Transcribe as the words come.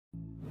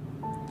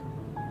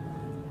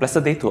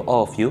Blessed day to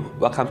all of you.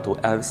 Welcome to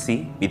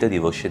LMC Media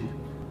Devotion.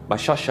 My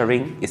short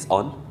sharing is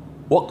on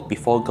walk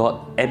before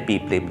God and be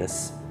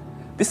blameless.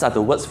 These are the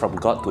words from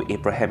God to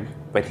Abraham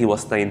when he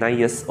was 99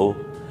 years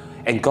old,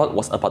 and God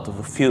was about to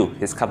fulfill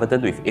his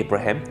covenant with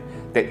Abraham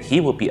that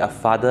he would be a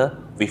father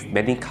with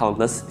many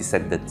countless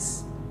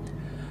descendants.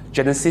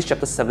 Genesis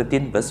chapter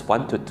 17 verse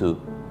 1 to 2.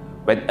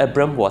 When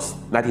Abram was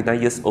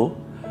 99 years old,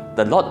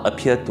 the Lord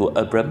appeared to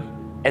Abram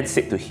and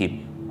said to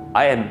him,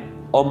 I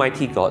am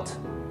Almighty God,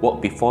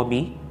 walk before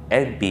me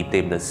and be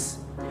blameless,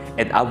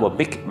 and I will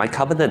make my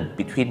covenant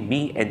between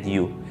me and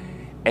you,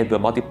 and will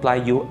multiply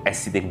you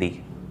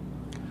exceedingly.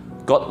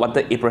 God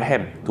wanted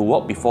Abraham to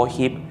walk before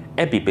him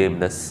and be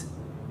blameless.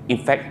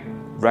 In fact,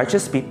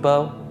 righteous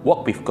people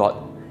walk with God,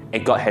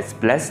 and God has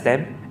blessed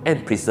them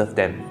and preserved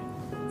them.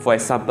 For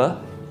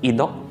example,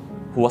 Enoch,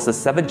 who was the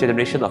seventh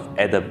generation of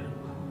Adam,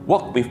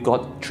 walked with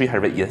God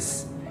 300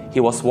 years. He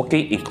was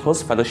walking in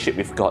close fellowship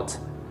with God.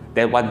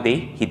 Then one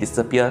day, he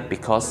disappeared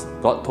because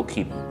God took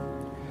him.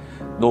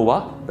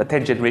 Noah, the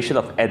 10th generation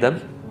of Adam,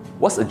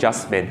 was a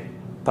just man,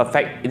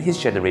 perfect in his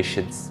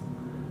generations.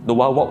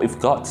 Noah walked with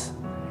God,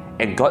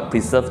 and God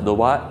preserved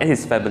Noah and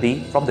his family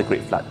from the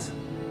great flood.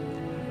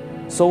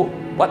 So,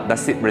 what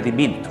does it really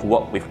mean to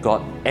walk with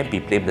God and be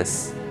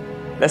blameless?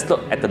 Let's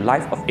look at the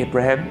life of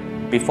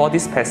Abraham before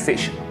this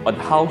passage on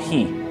how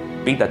he,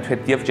 being the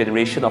 20th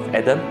generation of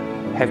Adam,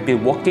 have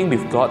been walking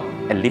with God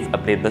and lived a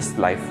blameless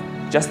life,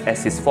 just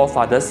as his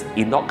forefathers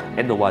Enoch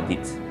and Noah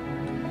did.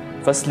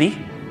 Firstly,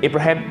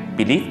 Abraham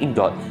believed in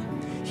God.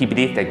 He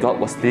believed that God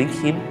was leading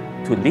him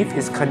to leave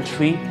his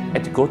country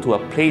and to go to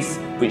a place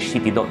which he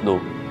did not know.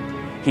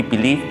 He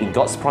believed in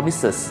God's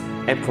promises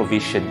and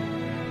provision,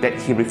 that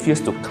he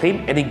refused to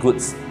claim any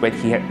goods when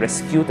he had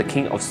rescued the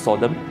king of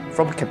Sodom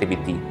from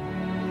captivity.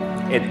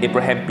 And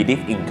Abraham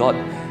believed in God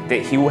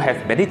that he would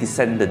have many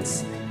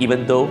descendants,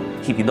 even though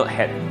he did not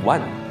have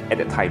one at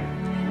the time,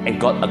 and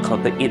God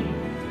accounted it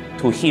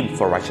to him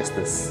for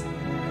righteousness.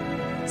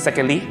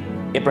 Secondly,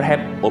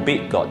 Abraham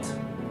obeyed God.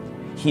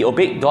 He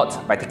obeyed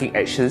God by taking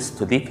actions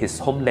to leave his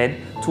homeland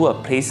to a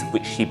place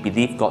which he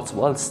believed God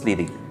was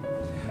leading.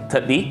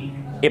 Thirdly,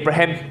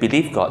 Abraham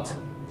believed God.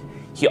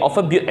 He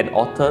often built an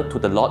altar to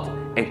the Lord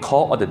and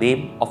called on the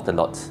name of the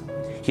Lord.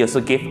 He also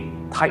gave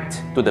tithe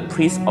to the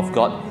priests of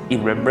God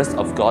in remembrance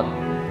of God,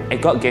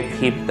 and God gave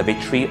him the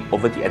victory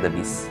over the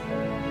enemies.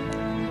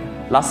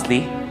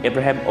 Lastly,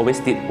 Abraham always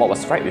did what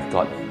was right with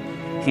God.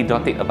 He did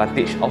not take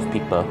advantage of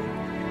people.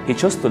 He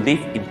chose to live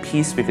in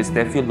peace with his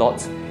nephew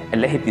Lot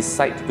and let him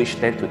decide which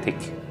land to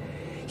take.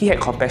 He had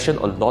compassion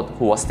on Lot,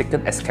 who was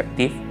taken as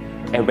captive,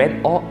 and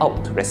went all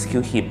out to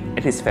rescue him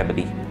and his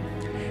family.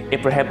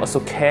 Abraham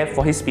also cared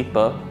for his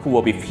people who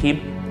were with him,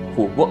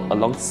 who worked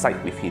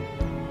alongside with him.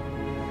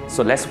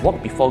 So let's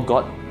walk before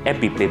God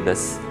and be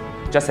blameless,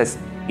 just as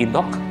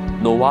Enoch,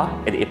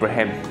 Noah, and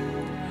Abraham.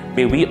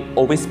 May we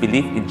always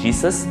believe in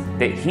Jesus,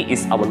 that He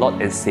is our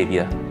Lord and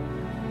Savior.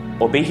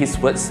 Obey His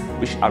words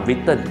which are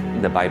written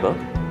in the Bible.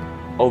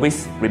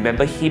 Always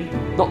remember Him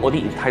not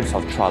only in times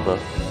of trouble,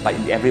 but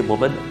in every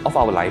moment of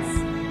our life,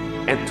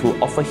 and to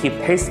offer Him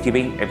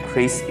thanksgiving and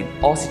praise in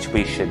all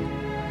situations.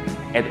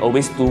 And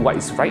always do what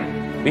is right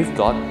with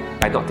God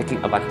by not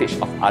taking advantage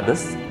of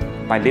others,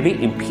 by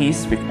living in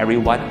peace with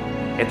everyone,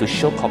 and to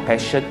show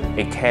compassion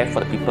and care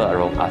for the people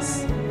around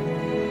us.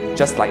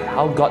 Just like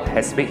how God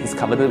has made His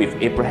covenant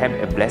with Abraham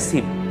and blessed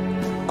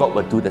him, God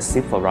will do the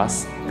same for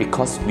us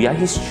because we are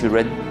His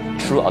children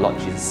through our Lord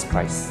Jesus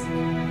Christ.